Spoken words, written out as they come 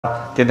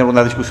tener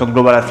una discusión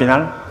global al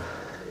final.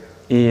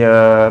 Y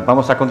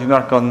vamos a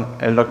continuar con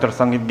el doctor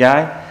Sangeet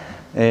Ghai,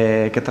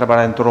 que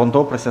trabaja en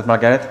Toronto, Princess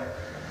Margaret,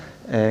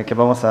 que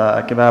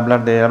va a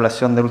hablar de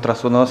ablación de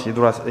ultrasonidos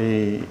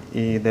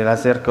y de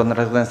láser con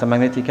resonancia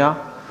magnética.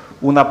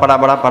 Una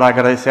palabra para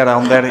agradecer a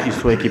Ander y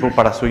su equipo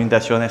para su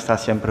invitación. Está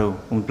siempre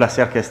un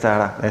placer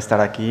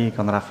estar aquí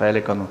con Rafael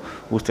y con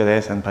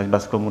ustedes en País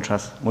Vasco.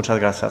 Muchas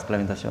gracias por la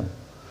invitación.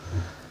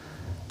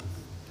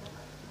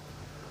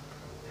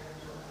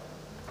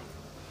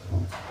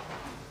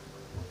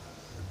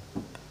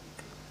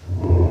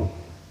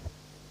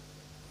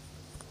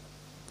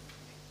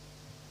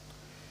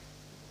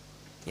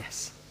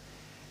 Yes.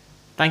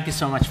 Thank you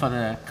so much for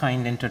the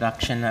kind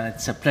introduction, and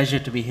it's a pleasure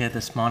to be here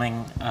this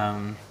morning.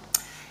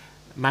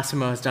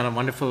 Massimo has done a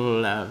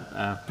wonderful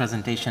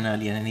presentation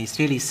earlier, and he's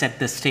really set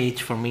the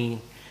stage for me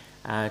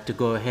to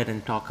go ahead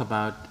and talk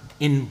about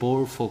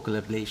in-bore focal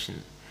ablation.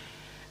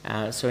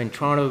 So in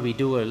Toronto, we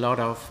do a lot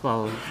of,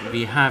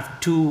 we have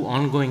 2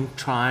 ongoing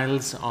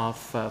trials of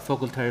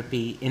focal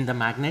therapy in the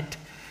magnet,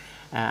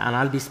 and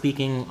I'll be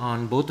speaking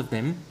on both of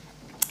them,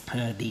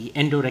 the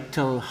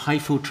endorectal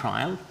HIFU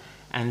trial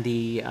and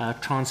the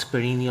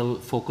transperineal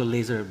focal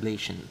laser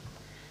ablation.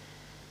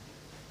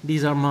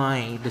 These are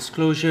my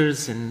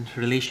disclosures in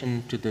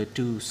relation to the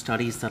 2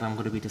 studies that I'm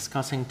going to be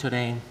discussing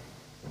today.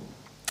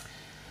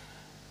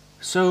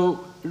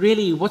 So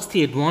really, what's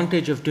the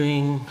advantage of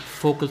doing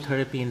focal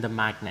therapy in the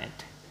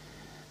magnet?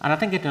 And I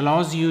think it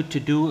allows you to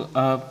do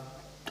a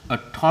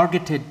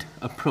targeted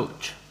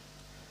approach,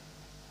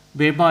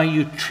 whereby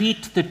you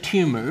treat the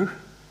tumor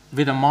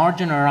with a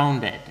margin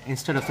around it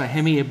instead of a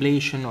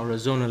hemi-ablation or a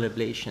zonal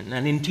ablation.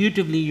 And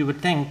intuitively, you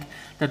would think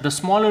that the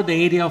smaller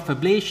the area of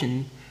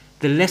ablation,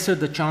 the lesser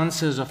the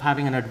chances of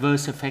having an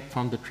adverse effect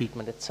from the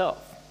treatment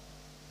itself.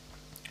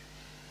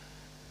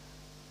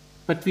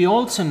 But we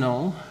also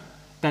know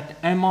that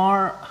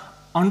MR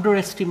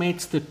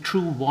underestimates the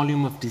true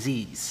volume of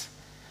disease.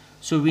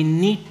 So we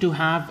need to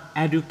have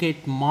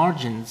adequate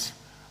margins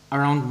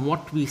around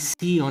what we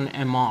see on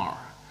MR.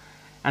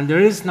 And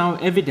there is now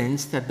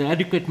evidence that the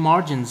adequate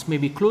margins may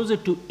be closer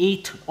to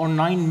 8 or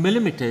 9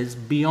 millimeters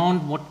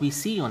beyond what we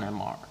see on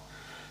MR.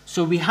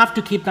 So we have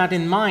to keep that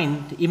in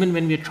mind even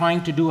when we're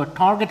trying to do a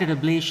targeted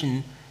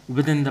ablation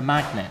within the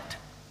magnet.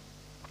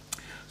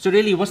 So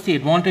really, what's the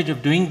advantage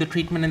of doing the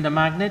treatment in the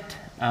magnet?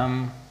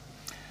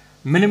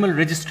 Minimal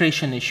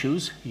registration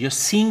issues. You're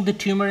seeing the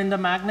tumor in the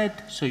magnet,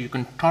 so you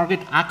can target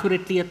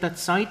accurately at that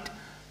site,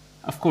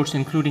 of course,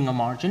 including a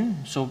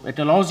margin. So it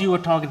allows you a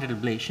targeted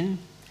ablation.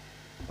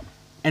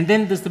 And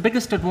then there's the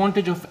biggest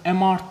advantage of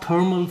MR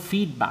thermal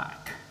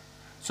feedback.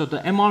 So the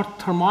MR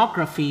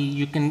thermography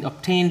you can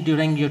obtain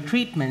during your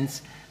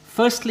treatments,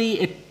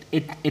 firstly,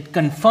 it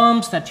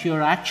confirms that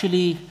you're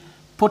actually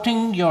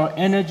putting your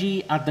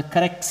energy at the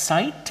correct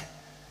site.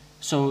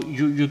 So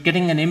you're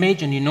getting an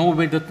image and you know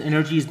where the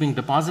energy is being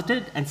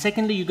deposited. And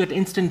secondly, you get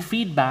instant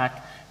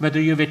feedback whether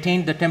you've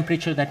attained the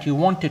temperature that you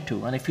wanted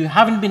to. And if you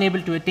haven't been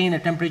able to attain a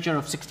temperature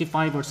of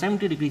 65 or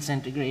 70 degrees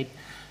centigrade,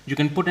 you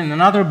can put in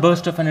another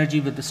burst of energy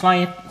with the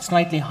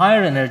slightly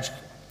higher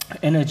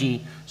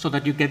energy so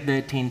that you get the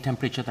attained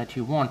temperature that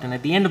you want. And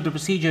at the end of the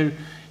procedure,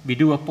 we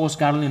do a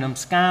post-gadolinium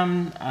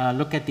scan,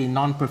 look at the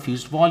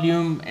non-perfused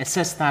volume,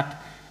 assess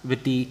that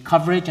with the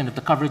coverage, and if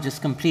the coverage is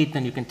complete,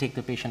 then you can take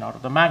the patient out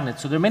of the magnet.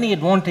 So there are many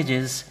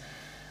advantages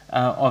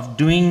of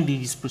doing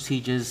these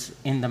procedures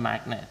in the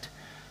magnet.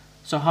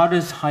 So how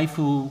does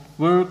HIFU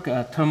work?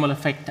 Thermal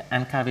effect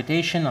and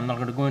cavitation. I'm not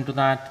going to go into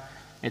that.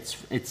 It's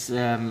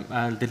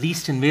the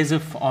least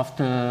invasive of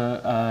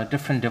the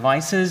different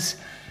devices.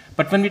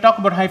 But when we talk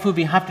about HIFU,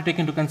 we have to take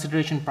into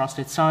consideration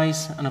prostate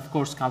size and, of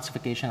course,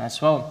 calcification as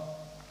well.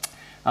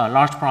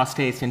 Large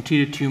prostates,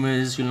 interior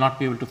tumors, you'll not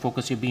be able to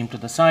focus your beam to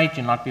the site.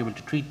 You'll not be able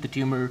to treat the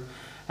tumor.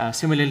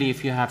 Similarly,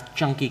 if you have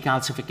chunky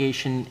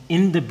calcification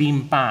in the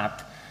beam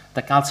path,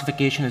 the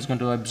calcification is going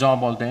to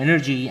absorb all the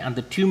energy, and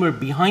the tumor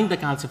behind the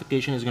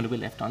calcification is going to be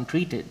left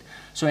untreated.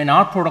 So in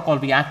our protocol,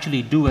 we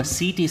actually do a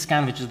CT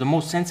scan, which is the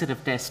most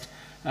sensitive test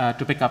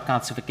to pick up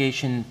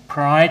calcification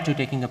prior to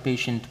taking a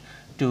patient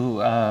to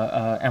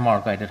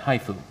MR-guided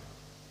HIFU.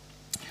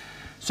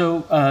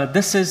 So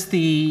this is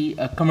the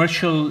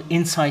commercial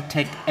Insight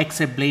Tech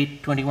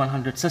X-Ablate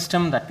 2100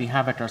 system that we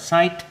have at our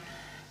site.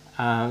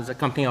 It's a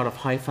company out of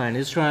Haifa in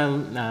Israel.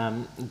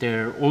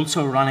 They're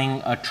also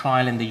running a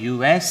trial in the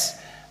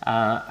US,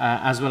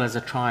 as well as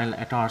a trial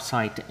at our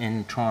site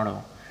in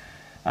Toronto.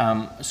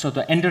 So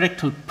the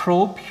endorectal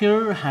probe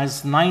here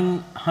has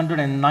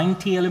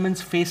 990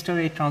 elements phased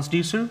array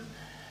transducer,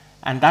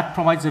 and that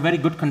provides a very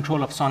good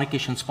control of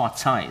sonication spot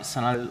size.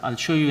 And I'll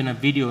show you in a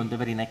video in the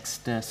very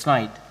next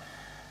slide.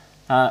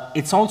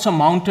 It's also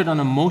mounted on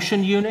a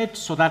motion unit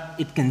so that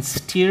it can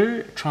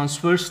steer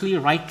transversely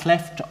right,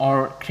 left,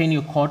 or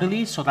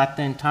craniocaudally so that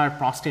the entire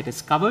prostate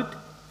is covered.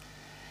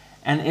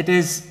 And it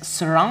is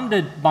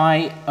surrounded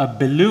by a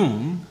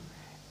balloon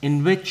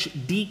in which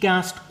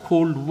degassed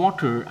cold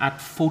water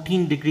at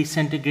 14 degrees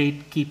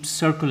centigrade keeps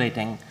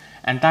circulating,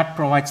 and that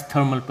provides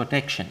thermal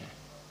protection.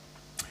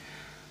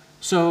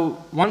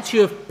 So once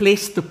you have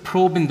placed the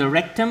probe in the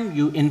rectum,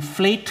 you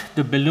inflate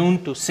the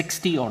balloon to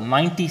 60 or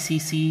 90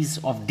 cc's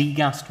of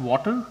degassed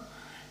water,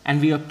 and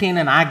we obtain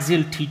an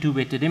axial T2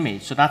 weighted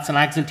image. So that's an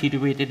axial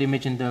T2 weighted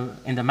image in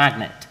the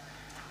magnet.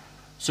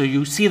 So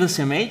you see this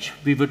image.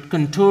 We would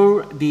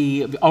contour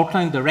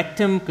outline the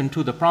rectum,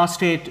 contour the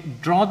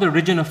prostate, draw the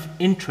region of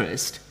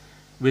interest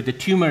where the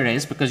tumor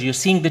is, because you're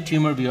seeing the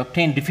tumor. We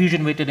obtain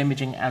diffusion weighted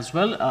imaging as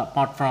well,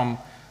 apart from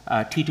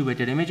T2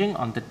 weighted imaging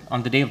on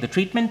the day of the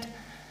treatment.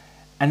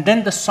 And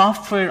then the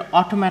software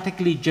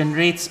automatically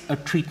generates a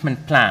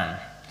treatment plan,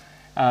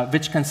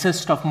 which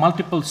consists of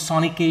multiple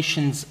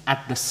sonications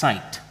at the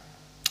site.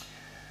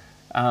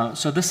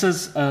 So this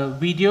is a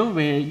video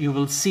where you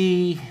will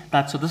see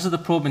that. So this is the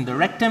probe in the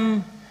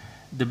rectum.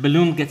 The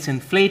balloon gets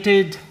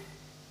inflated.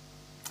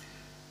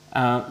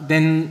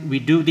 Then we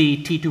do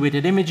the T2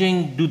 weighted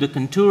imaging, do the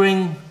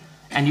contouring,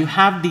 and you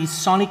have these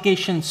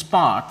sonication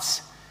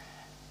spots,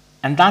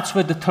 and that's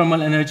where the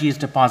thermal energy is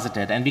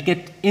deposited. And we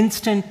get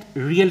instant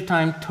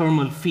real-time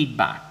thermal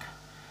feedback.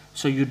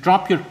 So you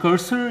drop your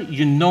cursor,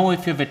 you know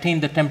if you've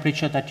attained the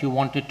temperature that you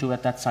wanted to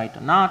at that site or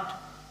not.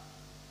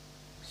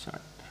 Sorry.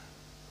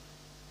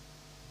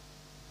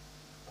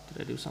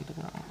 Did I do something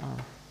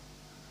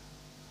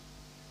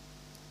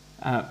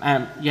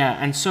wrong? Yeah,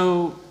 and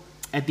so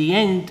at the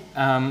end,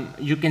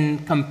 you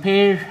can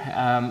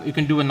compare, you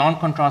can do a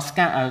non-contrast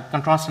scan,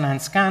 contrast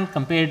enhanced scan,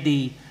 compare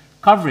the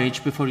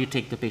coverage before you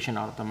take the patient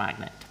out of the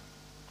magnet.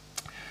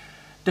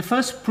 The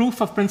first proof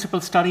of principle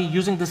study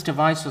using this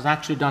device was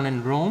actually done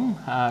in Rome,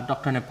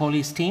 Dr.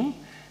 Napoli's team.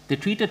 They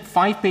treated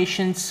 5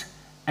 patients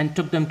and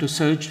took them to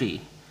surgery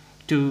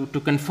to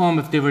confirm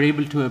if they were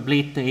able to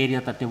ablate the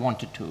area that they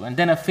wanted to. And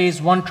then a phase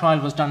 1 trial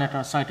was done at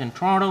our site in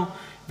Toronto,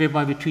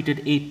 whereby we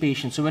treated 8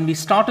 patients. So when we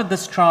started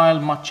this trial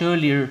much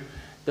earlier,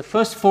 the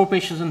first 4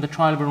 patients in the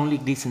trial were only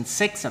Gleason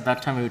 6. At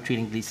that time, we were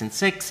treating Gleason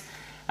 6.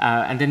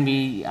 And then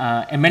we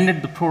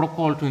amended the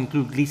protocol to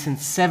include Gleason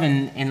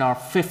 7 in our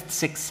 5th,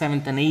 6th,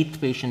 7th, and 8th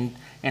patient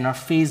in our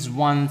phase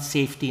 1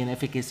 safety and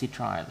efficacy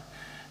trial.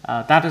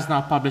 That is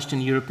now published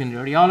in European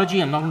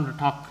Radiology. I'm not going to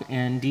talk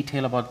in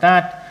detail about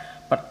that,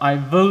 but I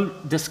will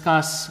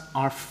discuss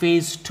our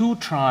phase 2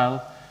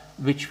 trial,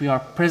 which we are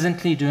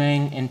presently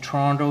doing in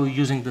Toronto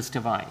using this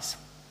device.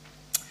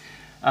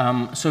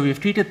 So we've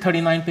treated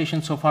 39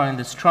 patients so far in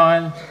this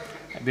trial.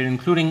 We're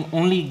including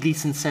only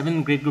Gleason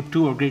 7, grade group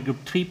 2 or grade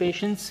group 3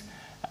 patients.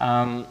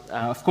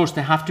 Of course,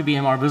 they have to be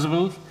MR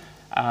visible,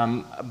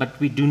 but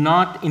we do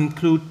not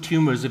include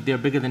tumors if they're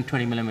bigger than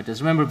 20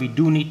 millimeters. Remember, we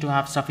do need to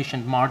have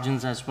sufficient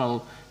margins as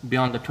well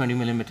beyond the 20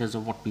 millimeters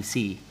of what we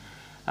see.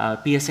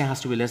 PSA has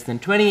to be less than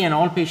 20, and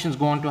all patients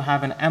go on to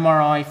have an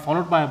MRI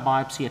followed by a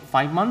biopsy at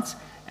 5 months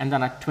and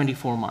then at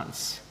 24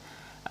 months.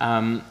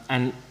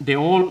 And they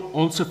all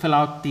also fill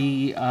out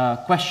the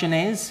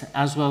questionnaires,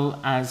 as well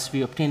as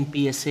we obtain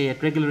PSA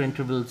at regular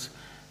intervals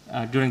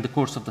during the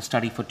course of the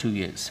study for 2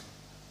 years.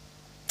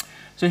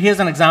 So here's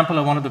an example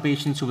of one of the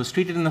patients who was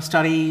treated in the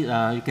study.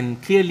 You can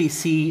clearly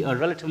see a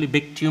relatively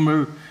big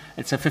tumor.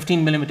 It's a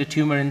 15 millimeter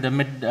tumor in the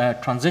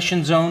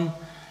mid-transition zone.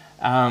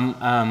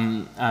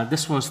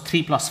 This was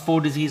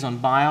 3+4 disease on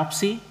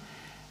biopsy.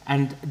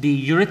 And the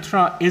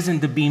urethra is in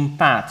the beam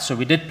path. So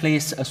we did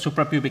place a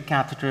suprapubic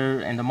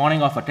catheter in the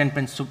morning of a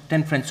 10-French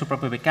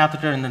suprapubic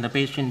catheter, and then the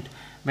patient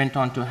went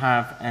on to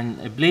have an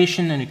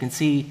ablation. And you can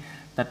see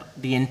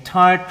that the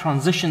entire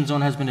transition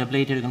zone has been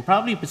ablated. You can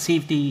probably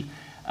perceive the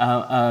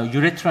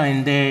urethra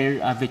in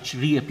there, which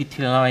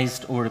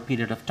re-epithelialized over a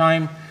period of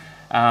time.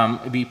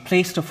 We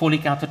placed a Foley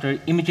catheter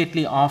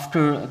immediately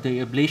after the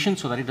ablation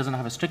so that it doesn't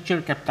have a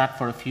stricture, kept that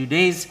for a few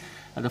days.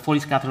 The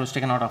Foley's catheter was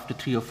taken out after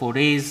 3 or 4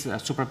 days,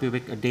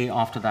 suprapubic a day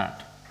after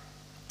that.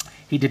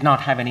 He did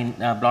not have any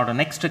bladder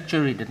neck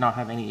stricture, he did not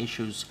have any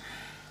issues.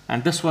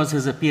 And this was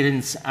his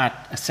appearance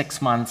at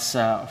 6 months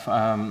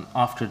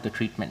after the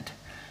treatment.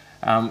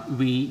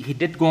 He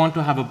did go on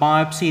to have a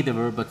biopsy. There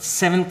were about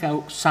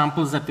 7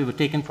 samples that we were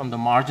taken from the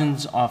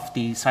margins of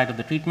the site of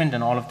the treatment,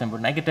 and all of them were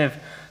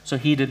negative. So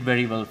he did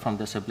very well from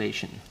this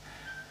ablation.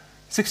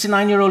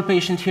 69-year-old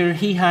patient here,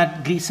 he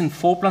had Gleason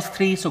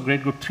 4+3, so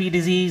grade group 3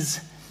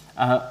 disease.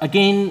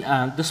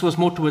 This was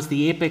more towards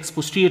the apex,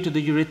 posterior to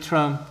the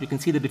urethra. You can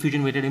see the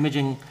diffusion weighted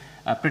imaging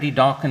pretty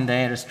dark in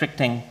there,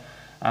 restricting.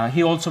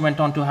 He also went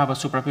on to have a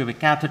suprapubic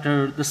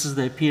catheter. This is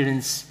the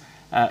appearance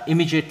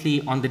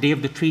immediately on the day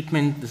of the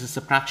treatment. This is a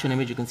subtraction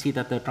image. You can see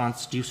that the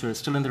transducer is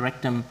still in the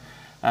rectum.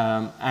 We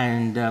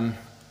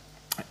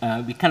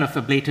kind of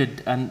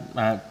ablated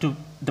to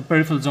the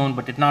peripheral zone,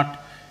 but did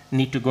not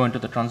need to go into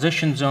the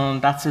transition zone.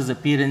 That's his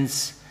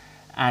appearance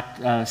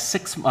at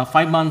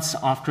 5 months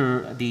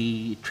after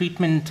the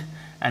treatment,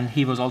 and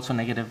he was also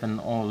negative in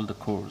all the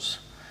cores.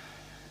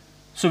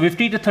 So we've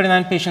treated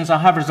 39 patients. I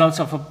have results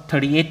of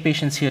 38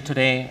 patients here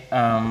today.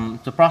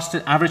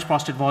 The average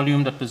prostate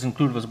volume that was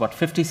included was about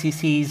 50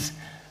 cc's.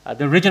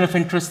 The region of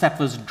interest that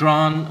was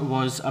drawn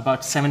was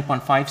about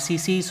 7.5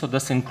 cc's, so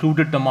this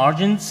included the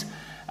margins.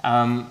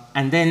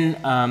 And then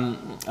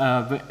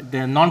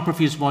the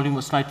non-perfused volume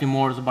was slightly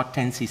more, it was about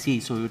 10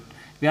 cc's. So we would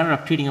we ended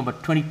up treating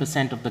about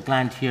 20% of the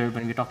gland here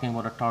when we're talking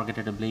about a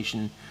targeted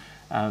ablation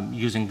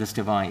using this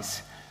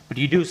device. But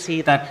you do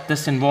see that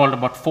this involved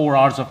about 4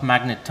 hours of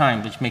magnet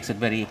time, which makes it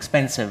very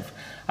expensive.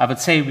 I would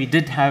say we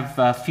did have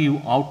a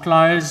few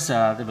outliers.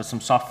 There were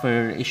some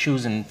software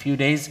issues in a few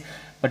days,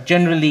 but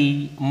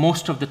generally,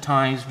 most of the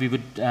times we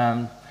would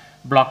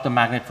block the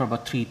magnet for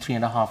about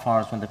 3.5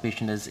 hours when the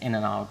patient is in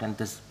and out, and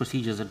these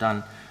procedures are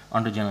done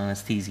under general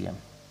anesthesia.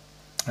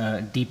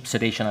 Deep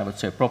sedation, I would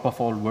say,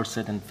 propofol,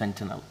 Versed, and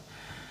fentanyl.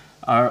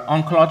 Our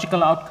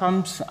oncological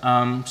outcomes,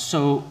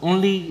 so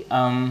only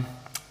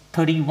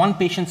 31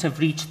 patients have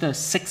reached the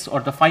 6 or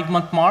the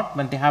 5-month mark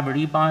when they have a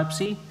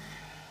rebiopsy.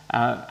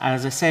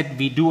 As I said,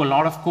 we do a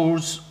lot of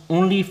cores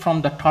only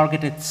from the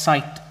targeted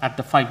site at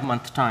the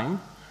 5-month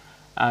time.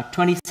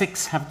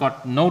 26 have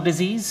got no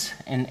disease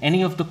in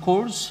any of the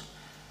cores.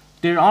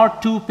 There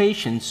are 2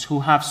 patients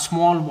who have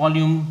small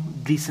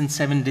volume Gleason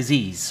 7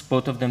 disease,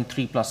 both of them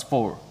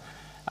 3+4.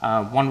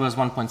 One was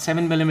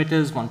 1.7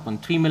 millimeters,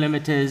 1.3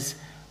 millimeters.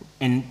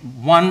 In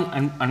one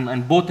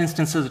and both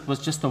instances, it was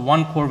just the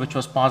 1 core which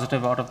was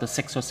positive out of the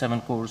 6 or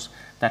 7 cores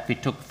that we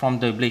took from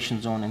the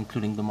ablation zone,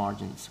 including the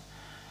margins.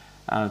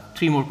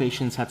 3 more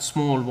patients had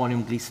small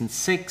volume Gleason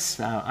 6.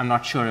 I'm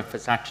not sure if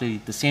it's actually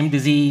the same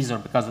disease or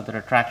because of the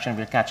retraction,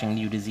 we're catching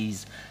new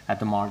disease at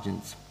the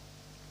margins.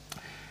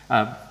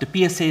 The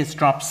PSA has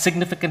dropped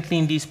significantly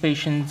in these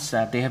patients.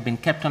 They have been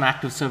kept on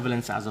active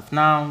surveillance as of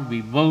now.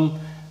 We will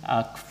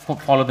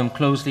follow them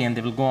closely, and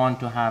they will go on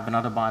to have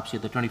another biopsy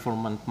at the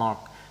 24-month mark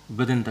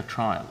within the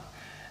trial.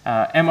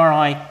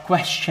 MRI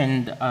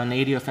questioned an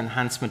area of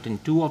enhancement in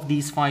 2 of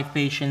these 5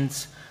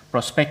 patients.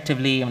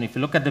 Prospectively, I mean, if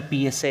you look at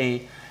the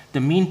PSA,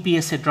 the mean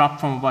PSA dropped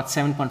from about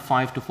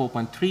 7.5 to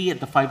 4.3 at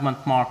the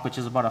 5-month mark, which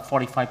is about a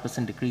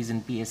 45% decrease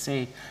in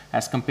PSA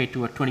as compared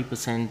to a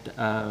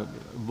 20%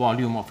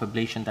 volume of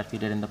ablation that we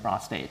did in the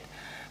prostate.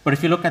 But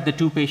if you look at the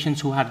 2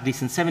 patients who had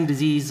Gleason 7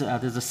 disease,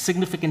 there's a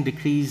significant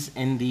decrease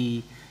in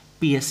the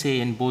PSA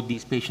in both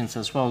these patients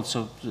as well.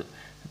 So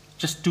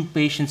just 2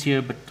 patients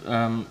here, but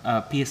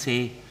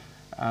PSA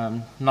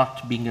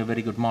not being a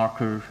very good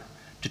marker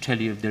to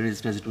tell you if there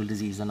is residual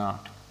disease or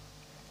not.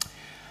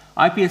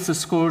 IPSS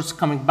scores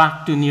coming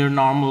back to near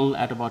normal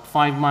at about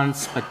 5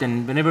 months, but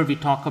then whenever we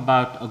talk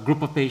about a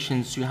group of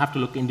patients, you have to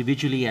look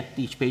individually at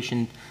each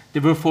patient.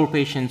 There were 4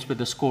 patients where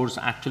the scores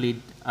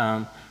actually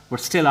were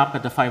still up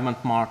at the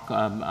 5-month mark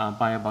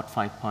by about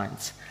 5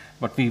 points.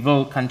 But we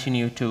will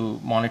continue to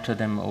monitor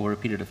them over a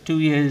period of 2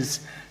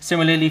 years.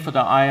 Similarly, for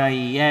the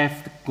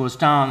IIEF, it goes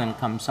down and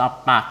comes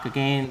up back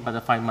again by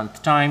the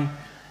 5-month time.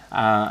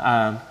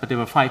 But there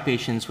were 5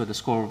 patients where the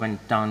score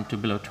went down to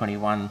below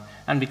 21,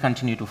 and we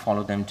continue to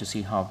follow them to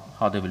see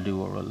how they will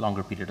do over a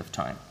longer period of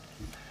time.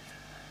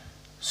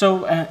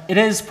 So it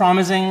is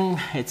promising,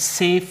 it's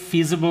safe,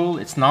 feasible,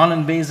 it's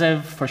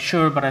non-invasive for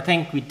sure, but I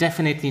think we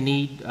definitely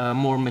need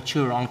more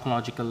mature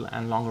oncological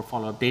and longer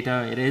follow-up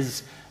data. It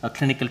is a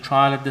clinical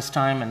trial at this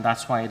time, and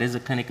that's why it is a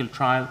clinical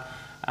trial.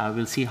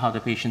 We'll see how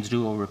the patients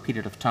do over a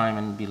period of time,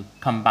 and we'll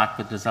come back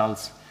with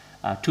results,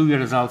 2-year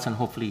results and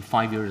hopefully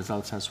 5-year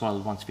results as well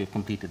once we've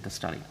completed the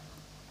study.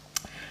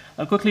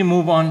 I'll quickly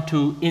move on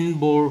to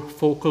in-bore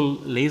focal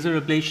laser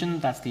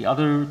ablation. That's the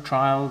other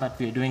trial that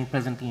we are doing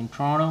presently in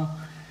Toronto.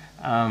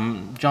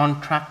 John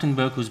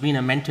Trachtenberg, who's been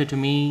a mentor to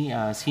me,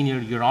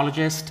 senior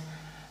urologist,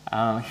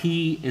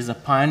 he is a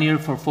pioneer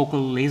for focal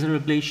laser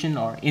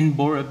ablation or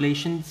in-bore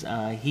ablations.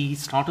 He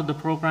started the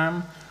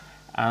program.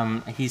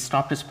 He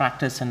stopped his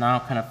practice and now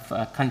kind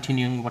of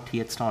continuing what he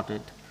had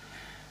started.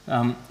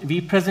 We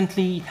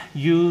presently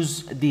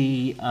use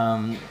the,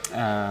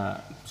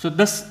 so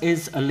this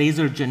is a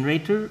laser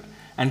generator,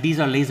 and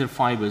these are laser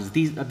fibers.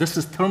 This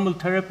is thermal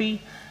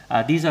therapy.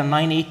 These are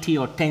 980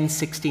 or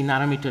 1060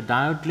 nanometer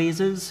diode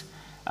lasers.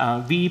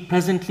 We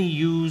presently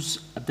use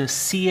the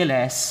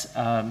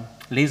CLS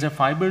laser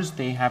fibers.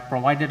 They have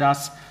provided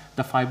us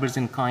the fibers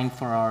in kind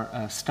for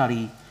our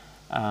study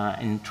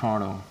in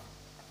Toronto.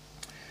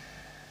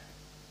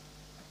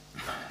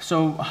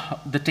 So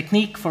the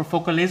technique for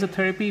focal laser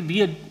therapy,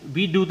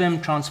 we do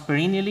them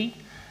transperineally.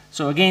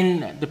 So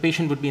again, the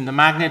patient would be in the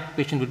magnet,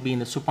 patient would be in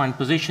the supine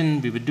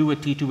position, we would do a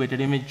T2 weighted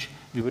image,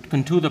 we would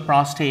contour the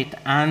prostate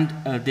and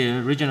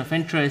the region of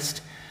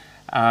interest.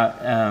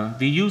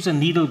 We use a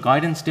needle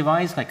guidance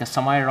device, like a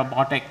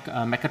semi-robotic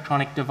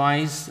mechatronic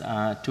device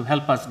to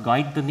help us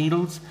guide the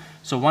needles.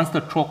 So once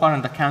the trocar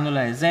and the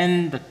cannula is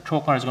in, the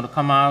trocar is going to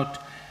come out,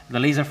 the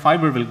laser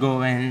fiber will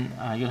go in,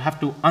 you'll have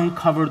to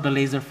uncover the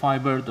laser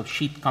fiber, the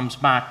sheath comes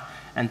back,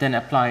 and then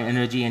apply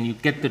energy, and you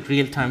get the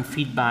real-time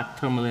feedback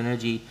thermal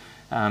energy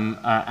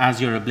as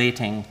you're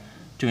ablating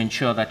to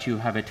ensure that you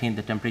have attained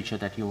the temperature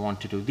that you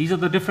want to do. These are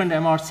the different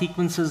MR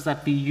sequences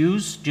that we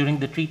use during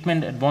the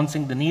treatment,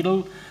 advancing the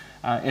needle.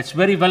 It's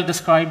very well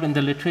described in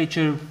the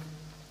literature,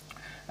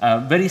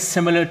 very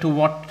similar to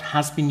what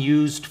has been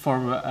used for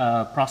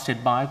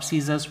prostate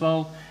biopsies as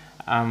well.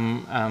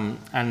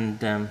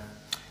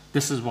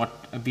 This is what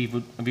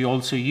we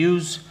also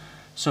use.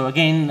 So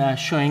again,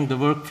 showing the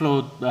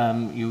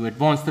workflow, you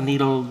advance the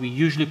needle. We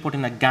usually put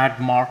in a GAD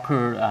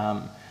marker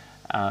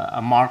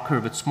a marker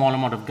with small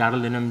amount of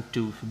gadolinium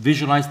to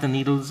visualize the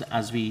needles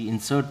as we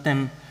insert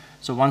them.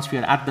 So once we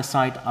are at the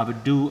site, I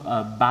would do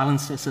a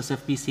balanced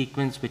SSFP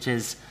sequence, which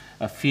is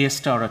a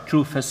Fiesta or a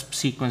true FISP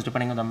sequence,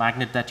 depending on the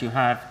magnet that you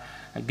have.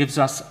 It gives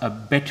us a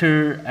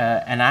better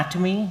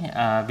anatomy,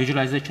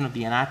 visualization of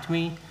the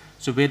anatomy,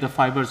 so where the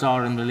fibers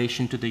are in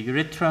relation to the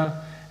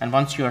urethra. And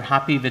once you're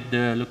happy with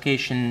the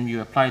location,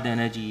 you apply the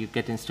energy, you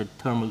get instant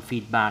thermal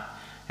feedback,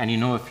 and you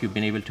know if you've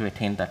been able to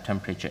attain that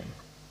temperature.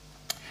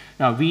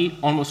 Now, we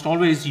almost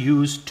always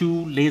use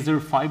two laser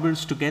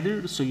fibers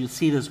together. So you'll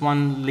see there's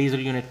one laser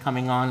unit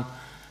coming on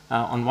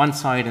one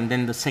side, and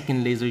then the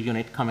second laser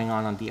unit coming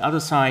on the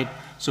other side.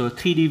 So a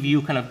 3D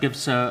view kind of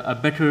gives a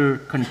better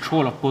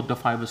control of both the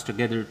fibers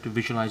together to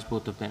visualize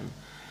both of them.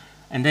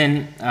 And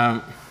then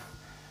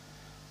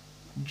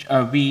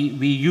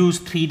we use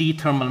 3D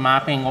thermal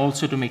mapping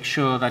also to make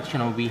sure that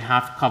we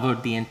have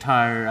covered the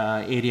entire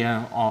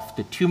area of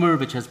the tumor,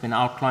 which has been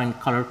outlined,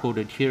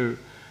 color-coded here.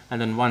 And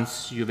then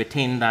once you've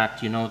attained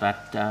that, you know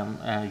that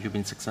you've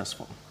been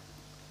successful.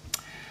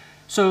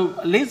 So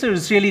laser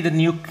is really the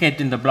new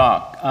kid in the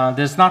block.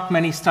 There's not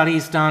many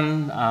studies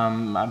done,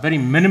 very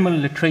minimal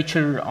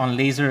literature on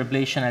laser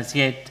ablation as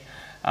yet.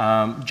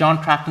 John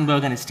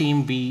Trachtenberg and his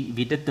team,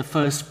 we did the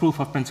first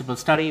proof of principle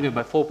study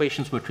whereby 4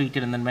 patients were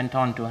treated and then went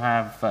on to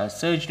have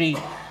surgery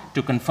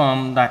to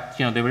confirm that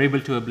they were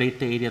able to ablate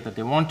the area that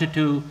they wanted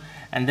to.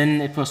 And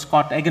then it was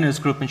Scott Egener's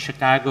group in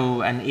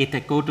Chicago and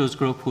Atek Goto's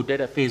group who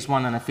did a phase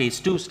 1 and a phase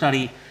 2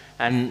 study.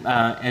 And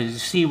as you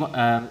see,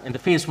 in the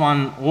phase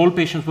 1, all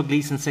patients were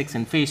Gleason 6.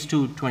 In phase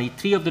 2,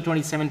 23 of the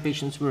 27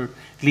 patients were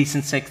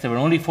Gleason 6. There were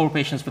only 4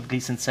 patients with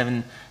Gleason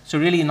 7. So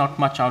really not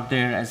much out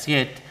there as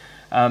yet.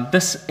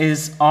 This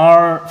is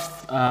our,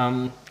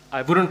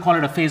 I wouldn't call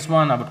it a phase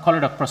 1, I would call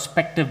it a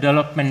prospective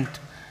development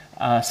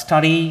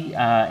study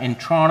in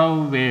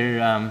Toronto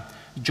where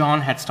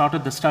John had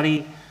started the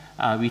study.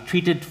 We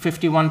treated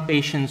 51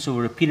 patients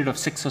over a period of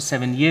 6 or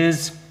 7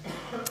 years,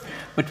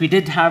 but we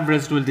did have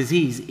residual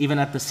disease even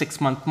at the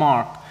 6-month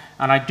mark.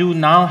 And I do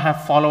now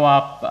have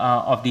follow-up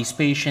of these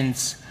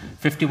patients,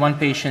 51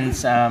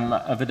 patients,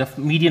 with a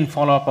median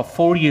follow-up of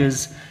 4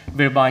 years,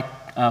 whereby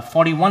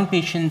 41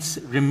 patients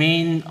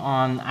remain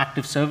on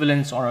active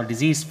surveillance or are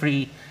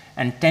disease-free,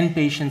 and 10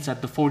 patients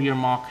at the 4-year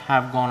mark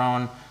have gone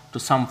on to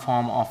some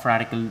form of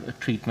radical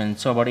treatment.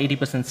 So about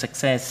 80%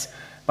 success.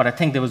 But I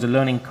think there was a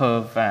learning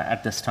curve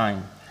at this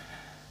time.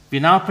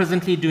 We're now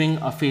presently doing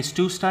a phase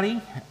 2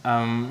 study.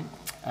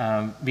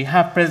 We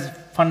have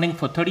funding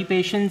for 30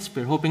 patients.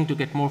 We're hoping to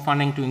get more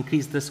funding to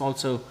increase this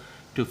also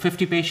to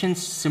 50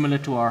 patients, similar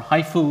to our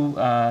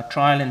HIFU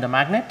trial in the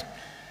magnet.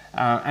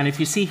 And if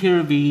you see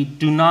here, we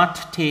do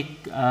not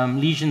take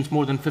lesions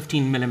more than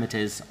 15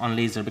 millimeters on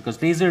laser, because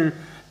laser,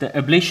 the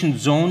ablation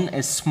zone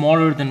is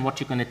smaller than what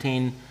you can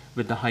attain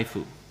with the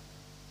HIFU.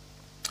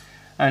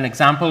 An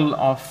example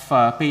of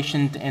a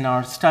patient in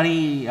our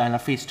study, in a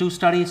phase 2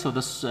 study. So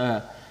this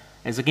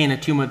is again a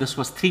tumor. This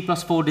was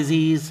 3+4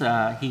 disease.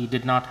 He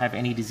did not have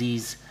any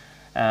disease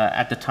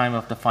at the time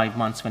of the 5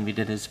 months when we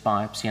did his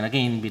biopsy. And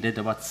again, we did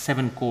about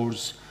 7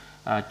 cores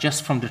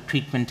just from the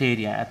treatment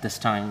area at this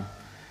time.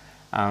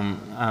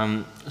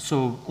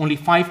 So only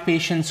 5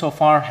 patients so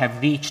far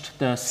have reached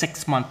the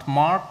 6-month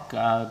mark.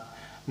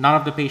 None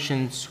of the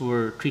patients who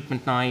were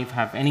treatment naive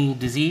have any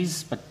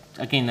disease, but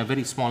again, a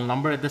very small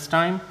number at this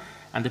time.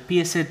 And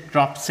the PSA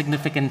dropped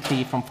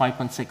significantly from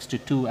 5.6 to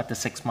 2 at the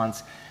 6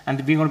 months. And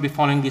we're going to be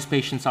following these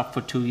patients up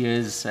for 2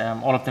 years.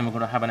 All of them are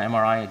going to have an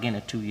MRI again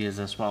at 2 years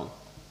as well.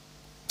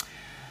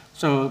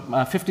 So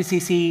 50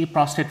 cc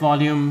prostate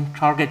volume,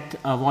 target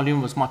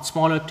volume was much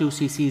smaller, 2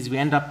 cc's. We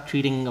end up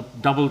treating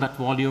double that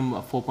volume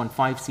of 4.5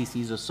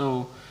 cc's or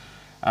so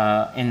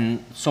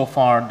in so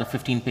far the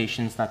 15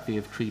 patients that we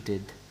have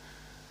treated.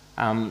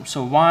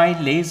 So why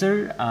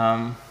laser?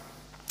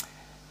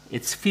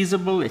 It's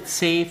feasible, it's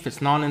safe,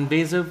 it's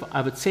non-invasive.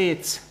 I would say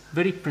it's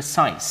very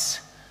precise.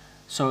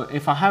 So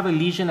if I have a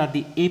lesion at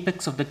the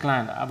apex of the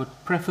gland, I would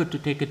prefer to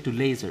take it to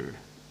laser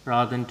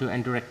rather than to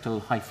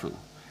endorectal HIFU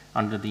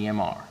under the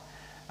MR.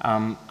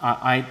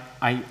 I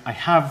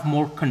have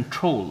more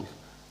control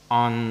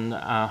on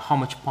how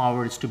much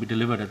power is to be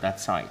delivered at that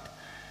site.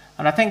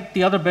 And I think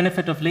the other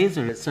benefit of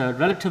laser is a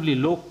relatively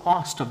low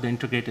cost of the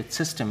integrated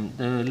system.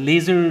 The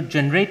laser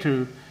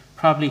generator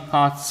probably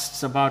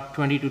costs about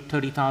 20 to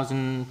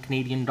 30,000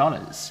 Canadian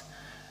dollars.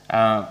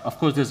 Of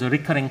course, there's a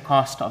recurring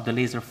cost of the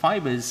laser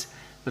fibers,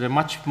 but they're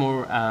much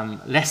more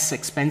less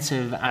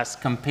expensive as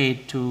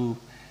compared to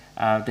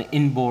the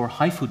in-bore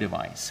HIFU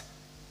device.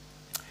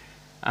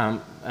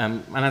 And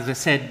as I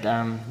said,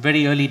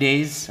 very early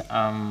days.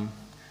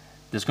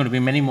 There's going to be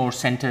many more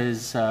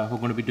centers who are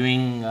going to be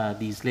doing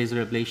these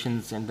laser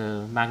ablations in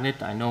the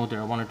magnet. I know there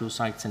are 1 or 2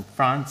 sites in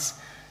France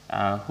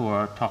who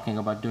are talking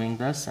about doing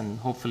this, and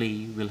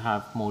hopefully we'll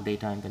have more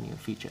data in the near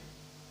future.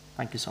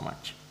 Thank you so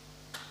much.